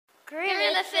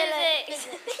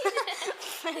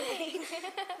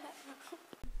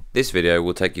This video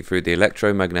will take you through the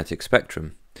electromagnetic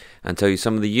spectrum and tell you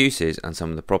some of the uses and some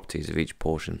of the properties of each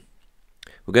portion.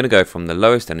 We're going to go from the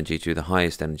lowest energy to the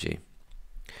highest energy.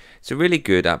 It's a really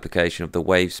good application of the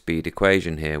wave speed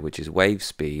equation here, which is wave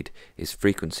speed is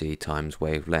frequency times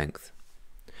wavelength.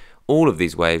 All of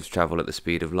these waves travel at the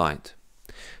speed of light.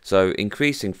 So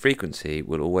increasing frequency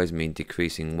will always mean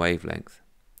decreasing wavelength.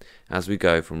 As we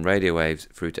go from radio waves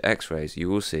through to X-rays, you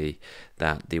will see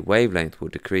that the wavelength will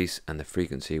decrease and the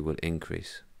frequency will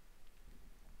increase.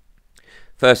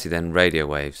 Firstly then, radio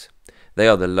waves. They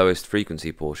are the lowest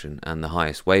frequency portion and the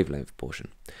highest wavelength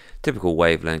portion. Typical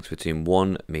wavelengths between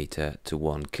 1 meter to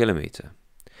 1 kilometer.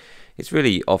 It's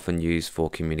really often used for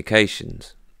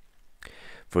communications.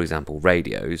 For example,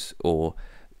 radios or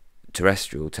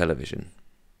terrestrial television.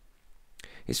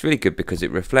 It's really good because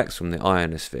it reflects from the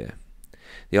ionosphere.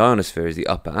 The ionosphere is the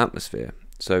upper atmosphere,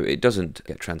 so it doesn't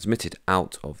get transmitted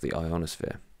out of the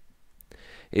ionosphere.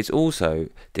 It also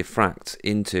diffracts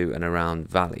into and around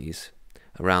valleys,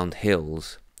 around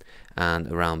hills,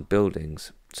 and around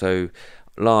buildings, so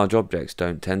large objects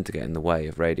don't tend to get in the way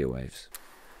of radio waves.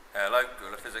 Hello,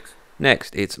 School of Physics.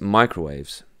 Next, it's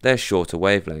microwaves. They're shorter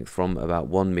wavelength, from about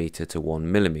 1 meter to 1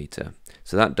 millimeter,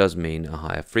 so that does mean a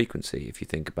higher frequency if you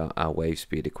think about our wave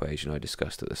speed equation I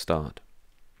discussed at the start.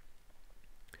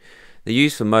 They're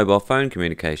used for mobile phone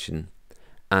communication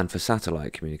and for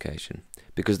satellite communication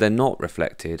because they're not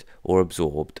reflected or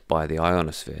absorbed by the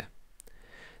ionosphere.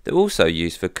 They're also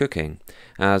used for cooking,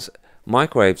 as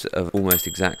microwaves of almost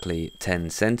exactly 10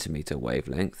 centimeter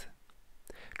wavelength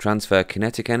transfer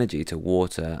kinetic energy to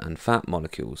water and fat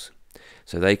molecules,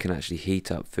 so they can actually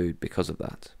heat up food because of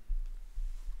that.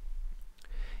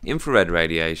 Infrared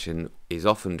radiation is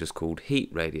often just called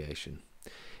heat radiation.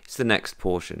 It's the next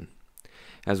portion.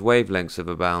 It has wavelengths of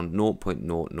around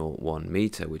 0.001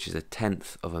 meter, which is a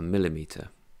tenth of a millimeter.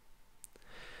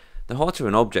 The hotter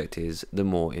an object is, the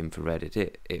more infrared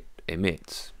it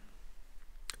emits.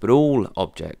 But all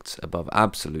objects above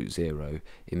absolute zero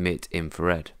emit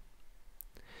infrared.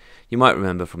 You might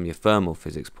remember from your thermal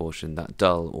physics portion that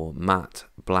dull or matte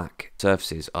black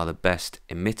surfaces are the best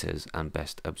emitters and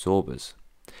best absorbers,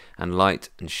 and light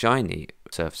and shiny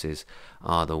surfaces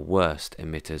are the worst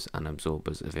emitters and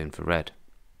absorbers of infrared.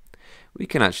 We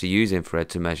can actually use infrared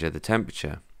to measure the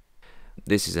temperature.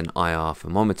 This is an IR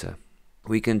thermometer.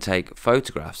 We can take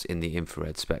photographs in the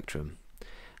infrared spectrum,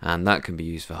 and that can be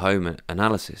used for home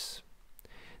analysis.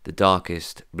 The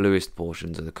darkest, bluest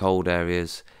portions are the cold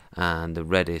areas, and the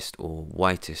reddest or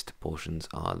whitest portions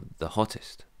are the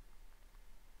hottest.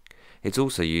 It's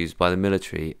also used by the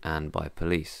military and by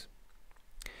police.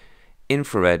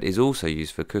 Infrared is also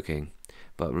used for cooking,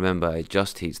 but remember, it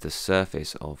just heats the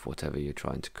surface of whatever you're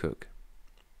trying to cook.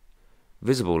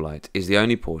 Visible light is the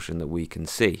only portion that we can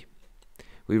see.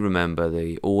 We remember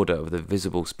the order of the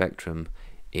visible spectrum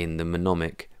in the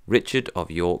mnemonic, Richard of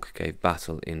York gave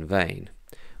battle in vain.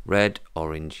 Red,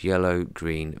 orange, yellow,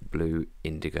 green, blue,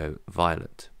 indigo,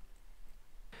 violet.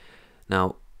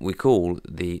 Now, we call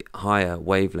the higher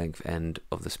wavelength end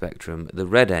of the spectrum the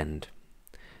red end,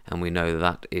 and we know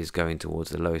that is going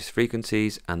towards the lowest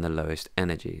frequencies and the lowest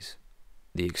energies.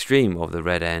 The extreme of the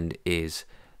red end is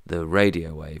the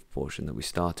radio wave portion that we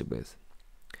started with.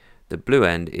 The blue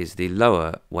end is the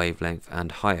lower wavelength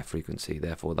and higher frequency,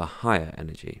 therefore the higher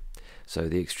energy. So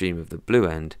the extreme of the blue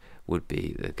end would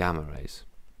be the gamma rays.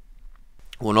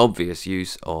 One obvious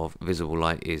use of visible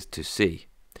light is to see.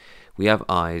 We have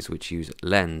eyes which use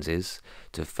lenses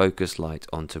to focus light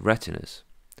onto retinas.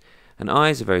 And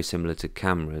eyes are very similar to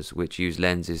cameras which use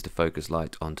lenses to focus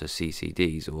light onto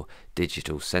CCDs or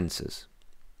digital sensors.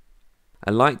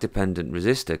 A light-dependent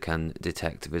resistor can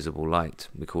detect visible light.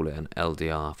 We call it an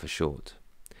LDR for short.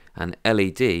 An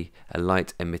LED, a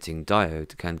light-emitting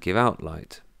diode, can give out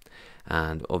light.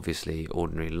 And obviously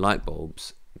ordinary light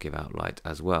bulbs give out light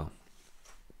as well.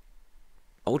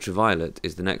 Ultraviolet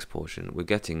is the next portion. We're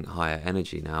getting higher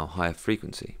energy now, higher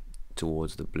frequency,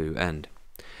 towards the blue end.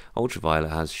 Ultraviolet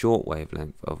has short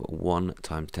wavelength of 1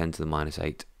 times 10 to the minus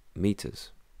 8 meters.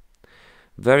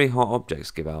 Very hot objects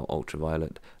give out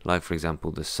ultraviolet, like for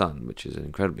example the sun, which is an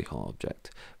incredibly hot object,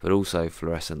 but also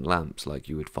fluorescent lamps like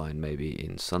you would find maybe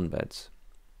in sunbeds.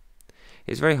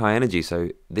 It's very high energy, so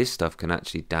this stuff can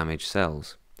actually damage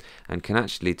cells, and can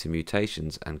actually lead to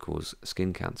mutations and cause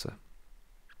skin cancer.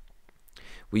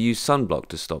 We use sunblock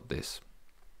to stop this.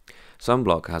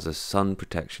 Sunblock has a sun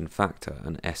protection factor,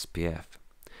 an SPF,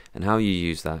 and how you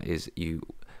use that is you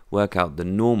work out the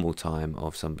normal time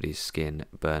of somebody's skin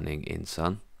burning in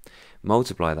sun,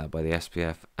 multiply that by the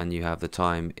SPF, and you have the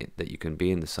time that you can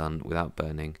be in the sun without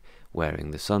burning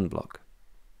wearing the sunblock.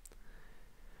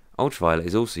 Ultraviolet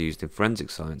is also used in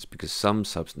forensic science because some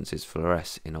substances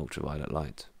fluoresce in ultraviolet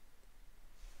light.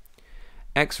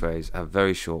 X-rays have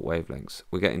very short wavelengths.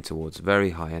 We're getting towards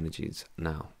very high energies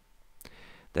now.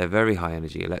 They're very high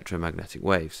energy electromagnetic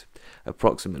waves,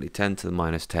 approximately 10 to the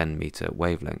minus 10 meter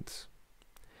wavelengths.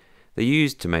 They're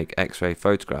used to make X-ray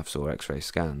photographs or X-ray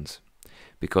scans,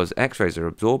 because X-rays are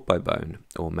absorbed by bone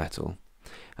or metal,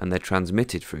 and they're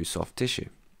transmitted through soft tissue.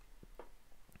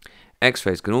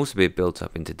 X-rays can also be built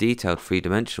up into detailed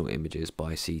three-dimensional images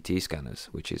by CT scanners,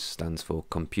 which stands for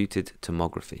computed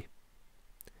tomography.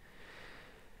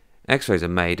 X-rays are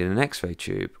made in an X-ray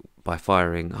tube by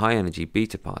firing high-energy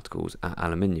beta particles at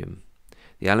aluminium.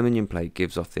 The aluminium plate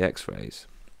gives off the X-rays.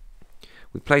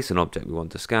 We place an object we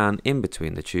want to scan in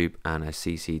between the tube and a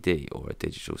CCD, or a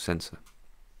digital sensor.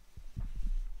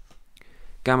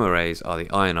 Gamma rays are the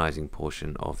ionizing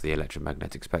portion of the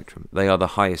electromagnetic spectrum. They are the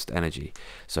highest energy,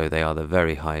 so they are the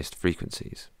very highest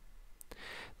frequencies.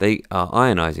 They are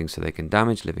ionizing so they can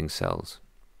damage living cells.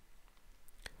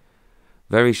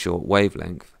 Very short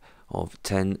wavelength of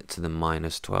 10 to the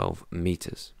minus 12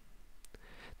 meters.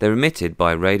 They're emitted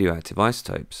by radioactive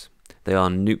isotopes. They are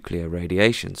nuclear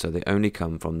radiation, so they only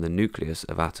come from the nucleus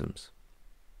of atoms.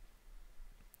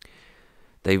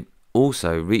 They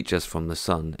also reach us from the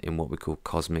sun in what we call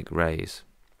cosmic rays.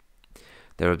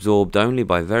 They're absorbed only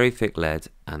by very thick lead,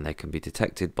 and they can be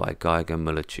detected by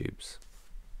Geiger-Müller tubes.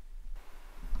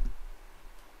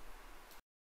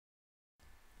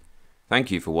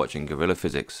 Thank you for watching Gorilla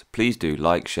Physics. Please do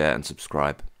like, share and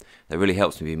subscribe. That really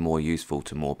helps me be more useful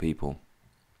to more people.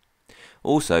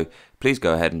 Also, please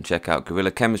go ahead and check out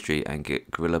Gorilla Chemistry and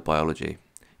Gorilla Biology.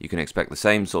 You can expect the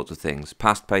same sorts of things,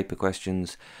 past paper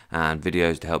questions and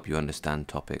videos to help you understand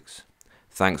topics.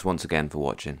 Thanks once again for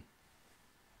watching.